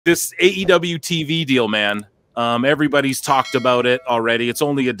This AEW TV deal, man. Everybody's talked about it already. It's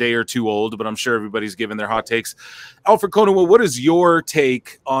only a day or two old, but I'm sure everybody's given their hot takes. Alfred Konuwa, what is your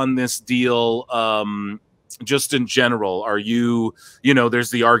take on this deal? Just in general, are you know,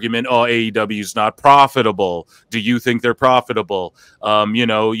 there's the argument, oh, AEW is not profitable. Do you think they're profitable? You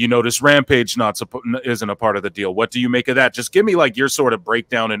know, you notice Rampage isn't a part of the deal. What do you make of that? Just give me like your sort of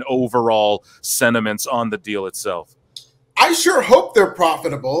breakdown and overall sentiments on the deal itself. I sure hope they're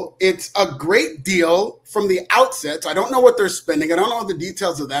profitable. It's a great deal from the outset. I don't know what they're spending. I don't know the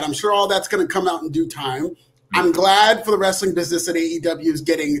details of that. I'm sure all that's going to come out in due time. I'm glad for the wrestling business that AEW is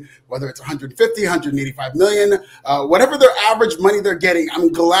getting, whether it's 150, 185 million, whatever their average money they're getting.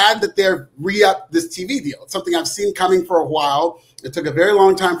 I'm glad that they're re-up this TV deal. It's something I've seen coming for a while. It took a very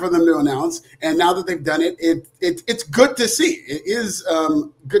long time for them to announce. And now that they've done it, it's good to see. It is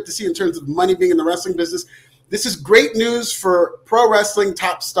good to see in terms of money being in the wrestling business. This is great news for pro wrestling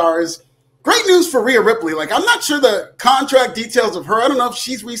top stars. Great news for Rhea Ripley. Like, I'm not sure the contract details of her. I don't know if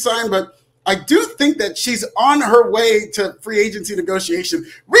she's re-signed, but I do think that she's on her way to free agency negotiation.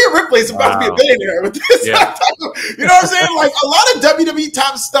 Rhea Ripley is about to be a billionaire with this. Yeah. You know what I'm saying? Like, a lot of WWE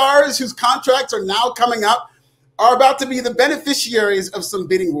top stars whose contracts are now coming up are about to be the beneficiaries of some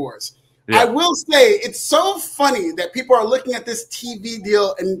bidding wars. Yeah. I will say it's so funny that people are looking at this TV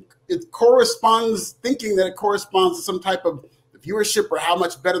deal and it corresponds, thinking that it corresponds to some type of viewership or how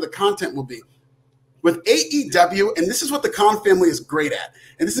much better the content will be. With AEW, and this is what the Khan family is great at,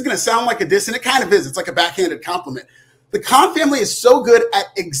 and this is going to sound like a diss, and it kind of is. It's like a backhanded compliment. The Khan family is so good at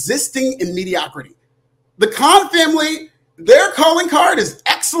existing in mediocrity. The Khan family, their calling card is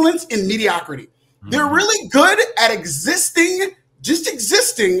excellence in mediocrity. They're really good at existing, just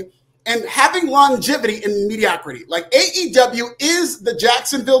existing, and having longevity in mediocrity. Like AEW is the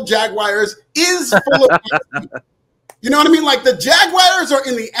Jacksonville Jaguars, is full of you know what I mean? Like, the Jaguars are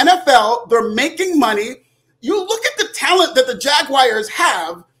in the NFL. They're making money. You look at the talent that the Jaguars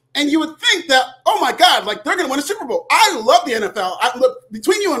have, and you would think that, oh, my God, like, they're going to win a Super Bowl. I love the NFL. Look,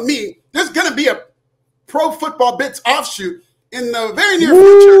 between you and me, there's going to be a Pro Football Bits offshoot in the very near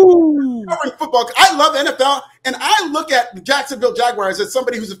future. Covering football. I love NFL, and I look at the Jacksonville Jaguars as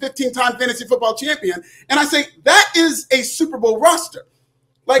somebody who's a 15-time fantasy football champion, and I say, that is a Super Bowl roster.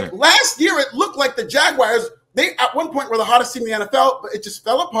 Like, last year, it looked like the Jaguars – they, at one point, were the hottest team in the NFL, but it just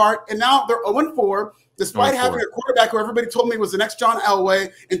fell apart, and now they're 0-4, despite having a quarterback who everybody told me was the next John Elway,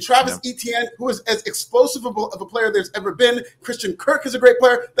 and Travis Etienne, who is as explosive of a player there's ever been. Christian Kirk is a great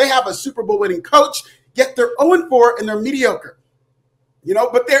player. They have a Super Bowl winning coach, yet they're 0-4, and they're mediocre. You know,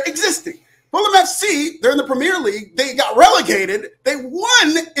 but they're existing. Fulham FC, they're in the Premier League. They got relegated. They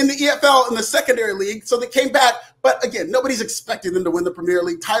won in the EFL in the secondary league, so they came back. But again, nobody's expecting them to win the Premier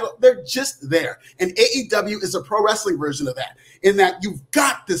League title. They're just there. And AEW is a pro wrestling version of that, in that you've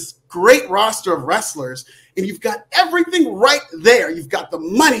got this great roster of wrestlers, and you've got everything right there. You've got the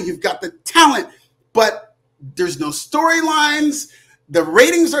money, you've got the talent, but there's no storylines. The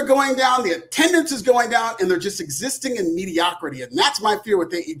ratings are going down, the attendance is going down, and they're just existing in mediocrity. And that's my fear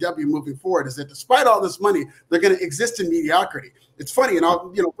with AEW moving forward, is that despite all this money, they're going to exist in mediocrity. It's funny, and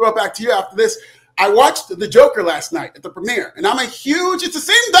I'll throw it back to you after this. I watched The Joker last night at the premiere, and it's the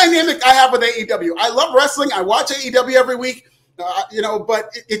same dynamic I have with AEW. I love wrestling. I watch AEW every week,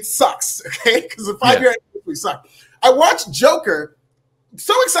 but it sucks, okay? Because the 5-year anniversary sucked. I watched Joker,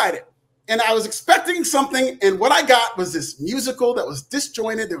 so excited. And I was expecting something, and what I got was this musical that was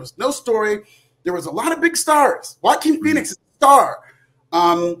disjointed. There was no story. There was a lot of big stars. Joaquin Phoenix is a star.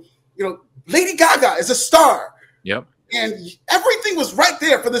 Lady Gaga is a star. Yep. And everything was right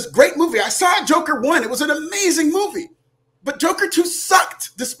there for this great movie. I saw Joker 1. It was an amazing movie. But Joker 2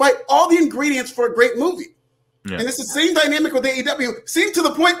 sucked, despite all the ingredients for a great movie. Yeah. And it's the same dynamic with AEW, seeing to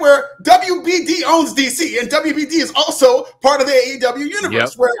the point where WBD owns DC, and WBD is also part of the AEW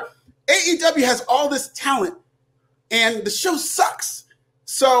universe, where AEW has all this talent, and the show sucks.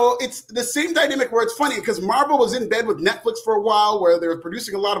 So it's the same dynamic where it's funny, because Marvel was in bed with Netflix for a while, where they were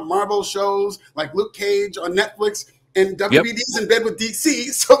producing a lot of Marvel shows like Luke Cage on Netflix, and WBD is in bed with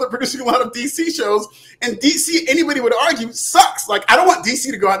DC, so they're producing a lot of DC shows. And DC, anybody would argue, sucks. Like, I don't want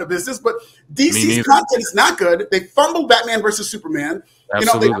DC to go out of business, but DC's content is not good. They fumbled Batman versus Superman.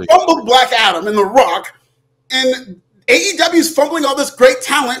 Absolutely. They fumbled Black Adam and The Rock. And AEW is fumbling all this great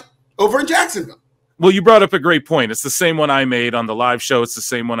talent over in Jacksonville. Well, you brought up a great point. It's the same one I made on the live show. It's the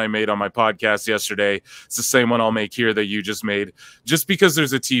same one I made on my podcast yesterday. It's the same one I'll make here that you just made. Just because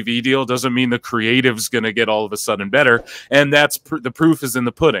there's a TV deal doesn't mean the creative's going to get all of a sudden better. And that's the proof is in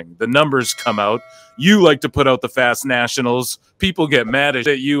the pudding. The numbers come out. You like to put out the fast nationals. People get mad at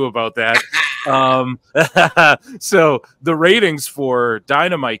you about that. So the ratings for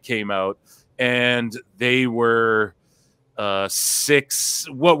Dynamite came out, and they were 6.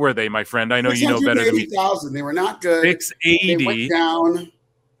 What were they, my friend? I know you know better than me. 680,000. They were not good. 680. They went down.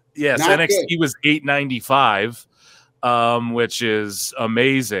 Yes, Not NXT good. was 895, which is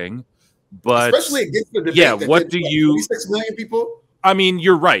amazing. But especially against the debate. Yeah, what do you? 36 million people. I mean,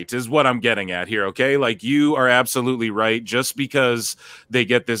 you're right, is what I'm getting at here, okay? Like, you are absolutely right. Just because they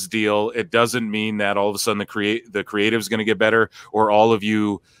get this deal, it doesn't mean that all of a sudden the creative is going to get better, or all of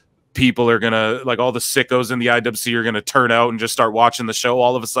you people are going to, like, all the sickos in the IWC are going to turn out and just start watching the show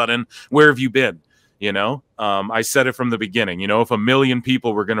all of a sudden. Where have you been? You know, I said it from the beginning. You know, if 1 million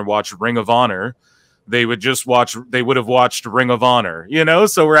people were going to watch Ring of Honor, they would have watched Ring of Honor, you know?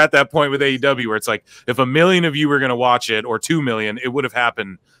 So we're at that point with AEW where it's like, if 1 million of you were going to watch it, or 2 million, it would have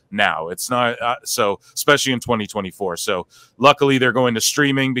happened now. It's not, so especially in 2024. So luckily they're going to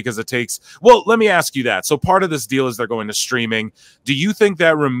streaming, because it takes, well, let me ask you that. So part of this deal is they're going to streaming. Do you think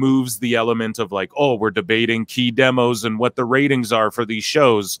that removes the element of like, oh, we're debating key demos and what the ratings are for these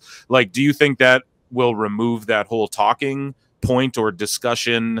shows? Like, do you think that will remove that whole talking point or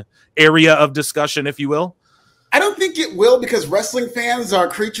discussion area of discussion, if you will? I don't think it will, because wrestling fans are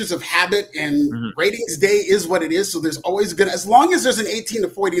creatures of habit, and ratings day is what it is. So there's always as long as there's an 18 to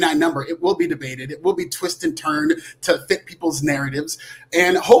 49 number, it will be debated. It will be twisted and turned to fit people's narratives.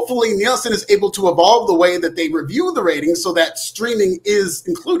 And hopefully Nielsen is able to evolve the way that they review the ratings so that streaming is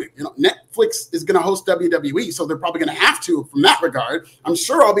included. You know, Netflix is going to host WWE, so they're probably going to have to from that regard. I'm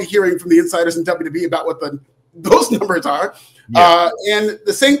sure I'll be hearing from the insiders in WWE about what those numbers are. Yeah. And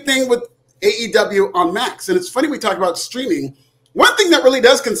the same thing with AEW on Max. And it's funny we talk about streaming. One thing that really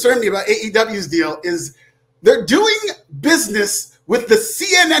does concern me about AEW's deal is they're doing business with the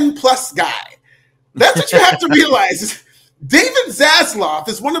CNN Plus guy. That's what you have to realize. David Zaslav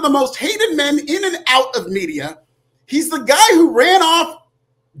is one of the most hated men in and out of media. He's the guy who ran off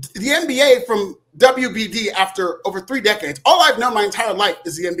the NBA from WBD after over 3 decades. All I've known my entire life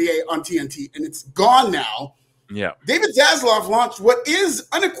is the NBA on TNT, and it's gone now. Yeah. David Zaslav launched what is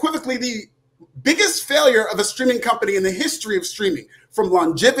unequivocally the biggest failure of a streaming company in the history of streaming. From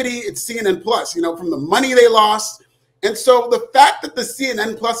longevity, it's CNN Plus, you know, from the money they lost. And so the fact that the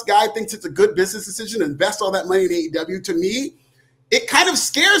CNN Plus guy thinks it's a good business decision to invest all that money in AEW, to me, it kind of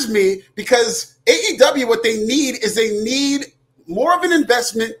scares me, because AEW, what they need is they need more of an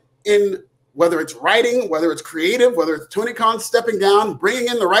investment in whether it's writing, whether it's creative, whether it's Tony Khan stepping down, bringing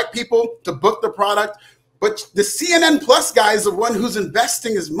in the right people to book the product. But the CNN Plus guy is the one who's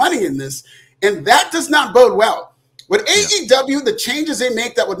investing his money in this, and that does not bode well. With AEW, the changes they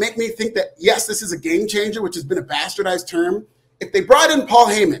make that would make me think that, yes, this is a game changer, which has been a bastardized term. If they brought in Paul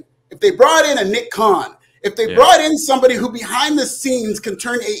Heyman, if they brought in a Nick Khan, if they brought in somebody who behind the scenes can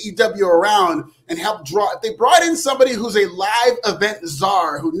turn AEW around and help draw, if they brought in somebody who's a live event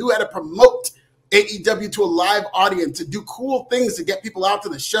czar who knew how to promote AEW to a live audience, to do cool things to get people out to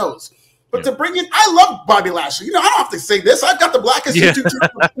the shows. But to bring in, I love Bobby Lashley. You know, I don't have to say this. I've got the blackest YouTube channel.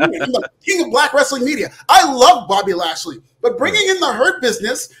 I'm the king of black wrestling media. I love Bobby Lashley. But bringing in the Hurt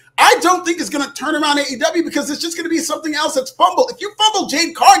Business, I don't think is going to turn around AEW, because it's just going to be something else that's fumbled. If you fumble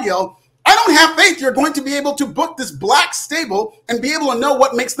Jade Cargill, I don't have faith you're going to be able to book this black stable and be able to know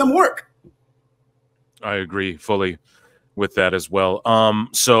what makes them work. I agree fully with that as well.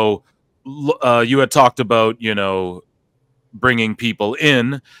 So you had talked about, you know, bringing people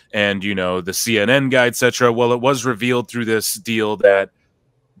in, and, you know, the CNN guy, etc. Well, it was revealed through this deal that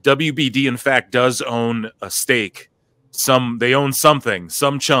WBD in fact does own a stake. They own something,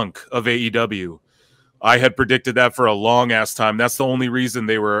 some chunk of AEW. I had predicted that for a long ass time. That's the only reason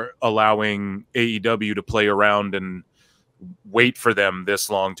they were allowing AEW to play around and wait for them this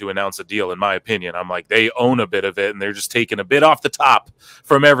long to announce a deal, in my opinion. I'm like, they own a bit of it, and they're just taking a bit off the top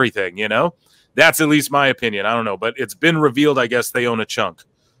from everything, you know? That's at least my opinion. I don't know, but it's been revealed, I guess, they own a chunk.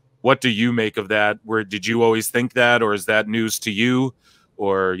 What do you make of that? Did you always think that, or is that news to you?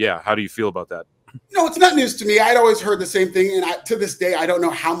 Or, yeah, how do you feel about that? No, it's not news to me. I'd always heard the same thing, and to this day, I don't know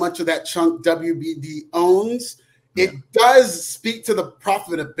how much of that chunk WBD owns. It does speak to the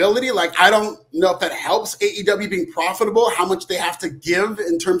profitability. Like, I don't know if that helps AEW being profitable, how much they have to give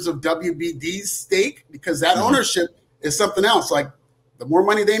in terms of WBD's stake, because that ownership is something else. Like, the more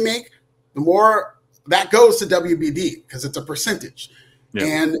money they make, the more that goes to WBD, because it's a percentage. Yeah.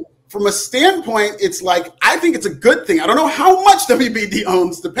 And from a standpoint, it's like, I think it's a good thing. I don't know how much WBD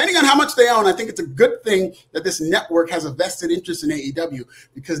owns. Depending on how much they own, I think it's a good thing that this network has a vested interest in AEW,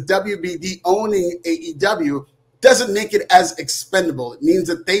 because WBD owning AEW doesn't make it as expendable. It means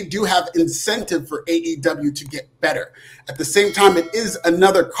that they do have incentive for AEW to get better. At the same time, it is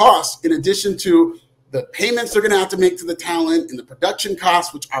another cost in addition to the payments they're going to have to make to the talent and the production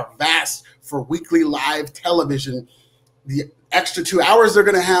costs, which are vast for weekly live television, the extra 2 hours they're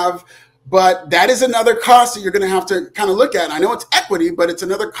going to have. But that is another cost that you're going to have to kind of look at. I know it's equity, but it's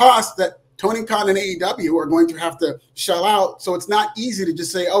another cost that Tony Khan and AEW are going to have to shell out. So it's not easy to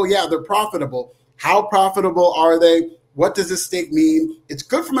just say, oh, yeah, they're profitable. How profitable are they? What does this stake mean? It's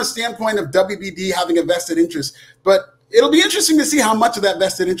good from a standpoint of WBD having a vested interest, but it'll be interesting to see how much of that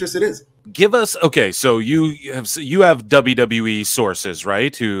vested interest it is. Give us, okay, so you have WWE sources,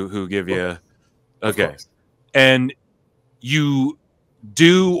 right? Who give you, okay, and you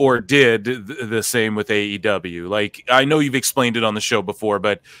do or did the same with AEW. Like, I know you've explained it on the show before,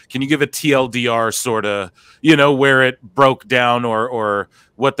 but can you give a TLDR sort of, where it broke down or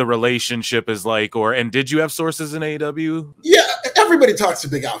what the relationship is like, and did you have sources in AEW? Yeah, everybody talks to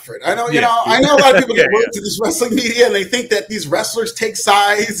Big Alfred. I know, I know a lot of people that work to this wrestling media and they think that these wrestlers take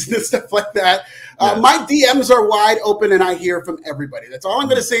sides and stuff like that. My DMs are wide open and I hear from everybody. That's all I'm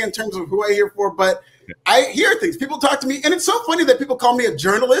going to say in terms of who I hear for, but I hear things. People talk to me, and it's so funny that people call me a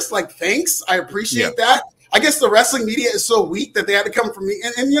journalist. Like, thanks. I appreciate that. I guess the wrestling media is so weak that they had to come for me.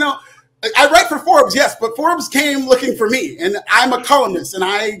 And I write for Forbes, yes, but Forbes came looking for me, and I'm a columnist, and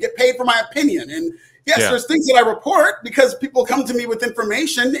I get paid for my opinion. And yes, there's things that I report because people come to me with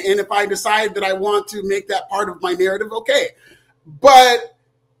information, and if I decide that I want to make that part of my narrative, okay. But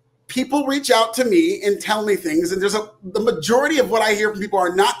people reach out to me and tell me things, and the majority of what I hear from people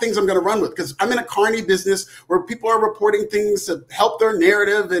are not things I'm going to run with, because I'm in a carny business where people are reporting things to help their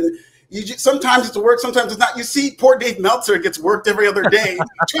narrative, and sometimes it's work, sometimes it's not. You see, poor Dave Meltzer gets worked every other day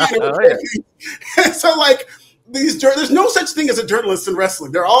trying to report things. So, like, there's no such thing as a journalist in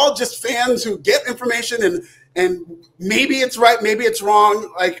wrestling. They're all just fans who get information, and maybe it's right, maybe it's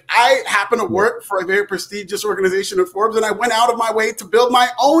wrong. Like, I happen to work for a very prestigious organization at Forbes, and I went out of my way to build my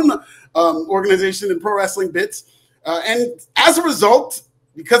own organization in Pro Wrestling Bits. And as a result,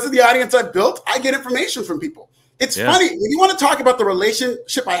 because of the audience I've built, I get information from people. It's funny. When you want to talk about the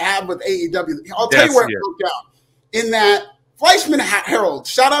relationship I have with AEW, I'll tell you where it broke down. In that, Fleischman Herald,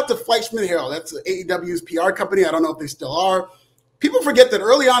 shout out to Fleischman Herald. That's AEW's PR company. I don't know if they still are. People forget that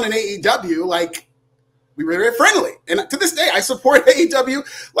early on in AEW, like, we were very friendly. And to this day, I support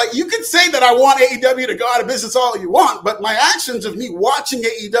AEW. Like, you can say that I want AEW to go out of business all you want, but my actions of me watching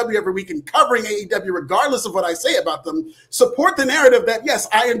AEW every week and covering AEW, regardless of what I say about them, support the narrative that, yes,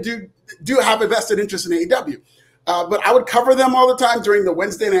 I do have a vested interest in AEW. But I would cover them all the time during the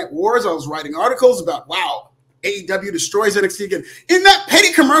Wednesday Night Wars. I was writing articles about, wow, AEW destroys NXT again. In that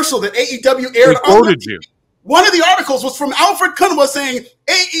petty commercial that AEW aired on TV, one of the articles was from Alfred Konuwa saying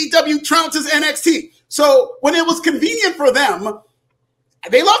AEW trounces NXT. So when it was convenient for them,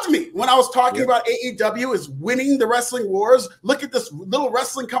 they loved me. When I was talking about AEW is winning the wrestling wars, look at this little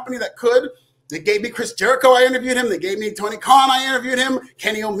wrestling company that could. They gave me Chris Jericho, I interviewed him. They gave me Tony Khan, I interviewed him.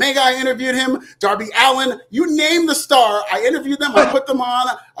 Kenny Omega, I interviewed him. Darby Allin, you name the star, I interviewed them. I put them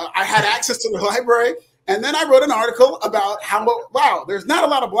on. I had access to the library. And then I wrote an article about how, wow, there's not a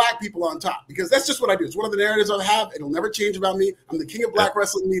lot of black people on top, because that's just what I do. It's one of the narratives I have. It'll never change about me. I'm the king of black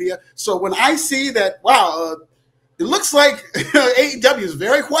wrestling media. So when I see that, wow, it looks like AEW is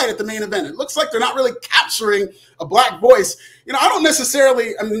very quiet at the main event. It looks like they're not really capturing a black voice. I don't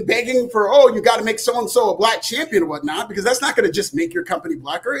necessarily, I'm begging for, you got to make so-and-so a black champion or whatnot, because that's not going to just make your company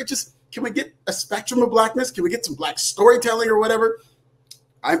blacker. It just, can we get a spectrum of blackness? Can we get some black storytelling or whatever?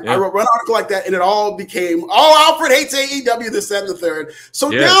 I wrote one article like that, and it all became, Alfred hates AEW, this, that, and the third. So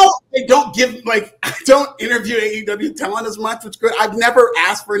now they don't I don't interview AEW talent as much, which is good. I've never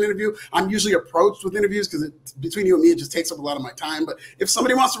asked for an interview. I'm usually approached with interviews because between you and me, it just takes up a lot of my time. But if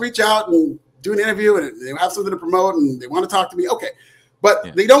somebody wants to reach out and do an interview and they have something to promote and they want to talk to me, okay.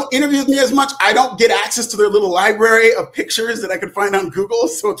 But they don't interview me as much. I don't get access to their little library of pictures that I could find on Google.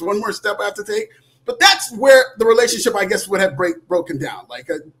 So it's one more step I have to take. But that's where the relationship, I guess, would have broken down. Like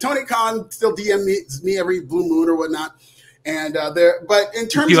Tony Khan still DMs me every blue moon or whatnot, and but in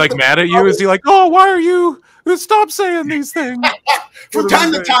terms, is he like mad at you? Is he like, why are you? Stop saying these things. From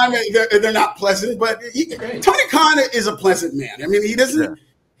time to time, they're not pleasant. But Tony Khan is a pleasant man. I mean, he doesn't.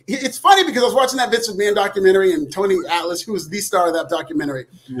 It's funny because I was watching that Vince McMahon documentary, and Tony Atlas, who was the star of that documentary,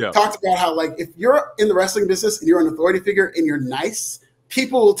 talked about how, like, if you're in the wrestling business and you're an authority figure and you're nice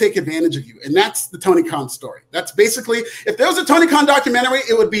people will take advantage of you. And that's the Tony Khan story. That's basically, if there was a Tony Khan documentary,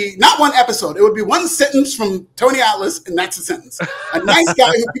 it would be not one episode. It would be one sentence from Tony Atlas, and that's a sentence. A nice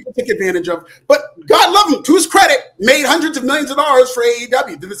guy who people take advantage of. But God love him, to his credit, made hundreds of millions of dollars for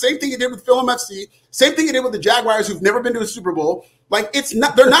AEW. Did the same thing he did with Film FC, same thing he did with the Jaguars, who've never been to a Super Bowl. Like,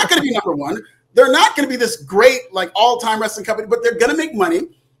 they're not going to be number one. They're not going to be this great, like, all-time wrestling company, but they're going to make money,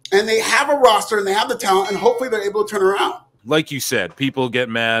 and they have a roster, and they have the talent, and hopefully they're able to turn around. Like you said, people get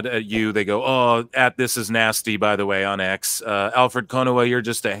mad at you. They go, "Oh, this is nasty," by the way, on X. Alfred Konuwa, you're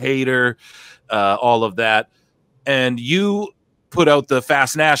just a hater, all of that. And you put out the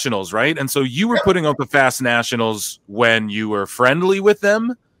Fast Nationals, right? And so you were putting out the Fast Nationals when you were friendly with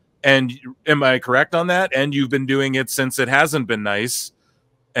them. And am I correct on that? And you've been doing it since it hasn't been nice.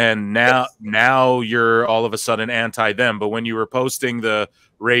 And now you're all of a sudden anti them. But when you were posting the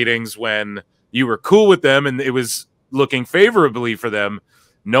ratings when you were cool with them and it was looking favorably for them,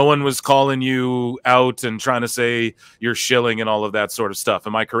 no one was calling you out and trying to say you're shilling and all of that sort of stuff.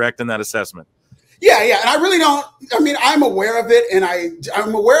 Am I correct in that assessment? Yeah. And I really don't. I mean, I'm aware of it, and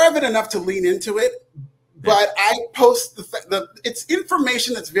I'm aware of it enough to lean into it. But I post it's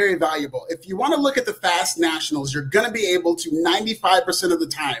information that's very valuable. If you want to look at the Fast Nationals, you're going to be able to 95% of the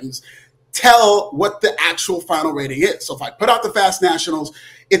times tell what the actual final rating is. So if I put out the Fast Nationals,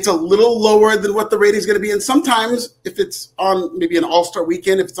 it's a little lower than what the rating is going to be. And sometimes if it's on maybe an all-star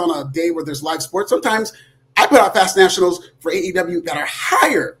weekend, if it's on a day where there's live sports, sometimes I put out Fast Nationals for AEW that are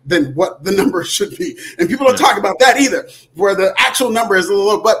higher than what the number should be. And people don't talk about that either, where the actual number is a little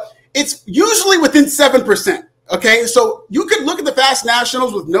low. But it's usually within 7%. Okay, so you could look at the Fast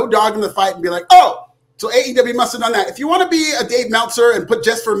Nationals with no dog in the fight and be like, oh, so AEW must have done that. If you want to be a Dave Meltzer and put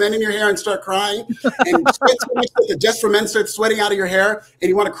Just for Men in your hair and start crying, and the Just for Men starts sweating out of your hair, and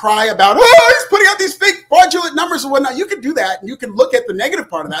you want to cry about, oh, he's putting out these fake fraudulent numbers and whatnot, you can do that, and you can look at the negative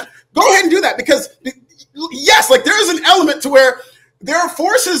part of that. Go ahead and do that, because yes, like there is an element to where there are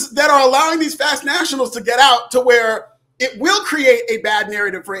forces that are allowing these Fast Nationals to get out to where it will create a bad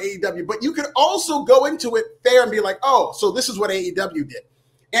narrative for AEW, but you could also go into it fair and be like, oh, so this is what AEW did.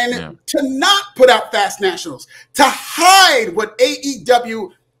 And to not put out Fast Nationals, to hide what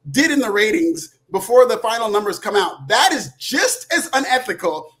AEW did in the ratings before the final numbers come out, that is just as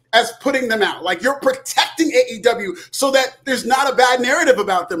unethical as putting them out. Like, you're protecting AEW so that there's not a bad narrative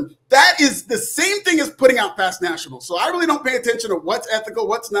about them. That is the same thing as putting out Fast Nationals. So I really don't pay attention to what's ethical,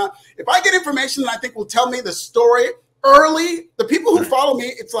 what's not. If I get information that I think will tell me the story early, the people who follow me,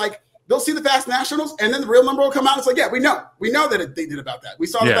 it's like, they'll see the Fast Nationals, and then the real number will come out. It's like, yeah, we know that they did about that. We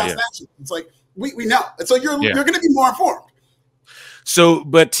saw the Fast Nationals. It's like, we know. And so you're going to be more informed. So,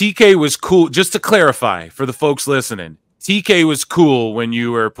 but TK was cool. Just to clarify for the folks listening, TK was cool when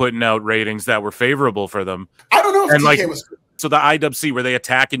you were putting out ratings that were favorable for them. I don't know if TK was cool. So the IWC, were they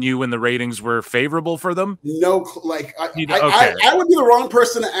attacking you when the ratings were favorable for them? No, like I would be the wrong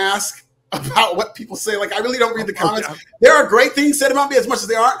person to ask about what people say. Like, I really don't read the comments. There are great things said about me as much as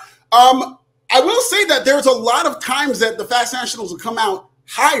they aren't. I will say that there's a lot of times that the Fast Nationals will come out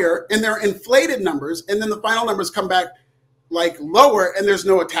higher and they're inflated numbers, and then the final numbers come back like lower, and there's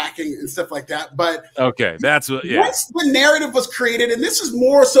no attacking and stuff like that. But okay, that's what. Yeah. Once the narrative was created, and this is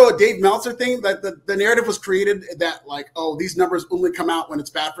more so a Dave Meltzer thing, that the narrative was created that like, oh, these numbers only come out when it's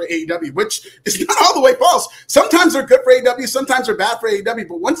bad for AEW, which is not all the way false. Sometimes they're good for AEW, sometimes they're bad for AEW.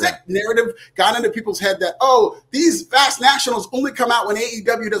 But once that narrative got into people's head that, oh, these Fast Nationals only come out when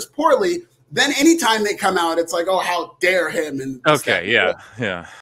AEW does poorly, then anytime they come out, it's like, oh, how dare him? And okay, yeah.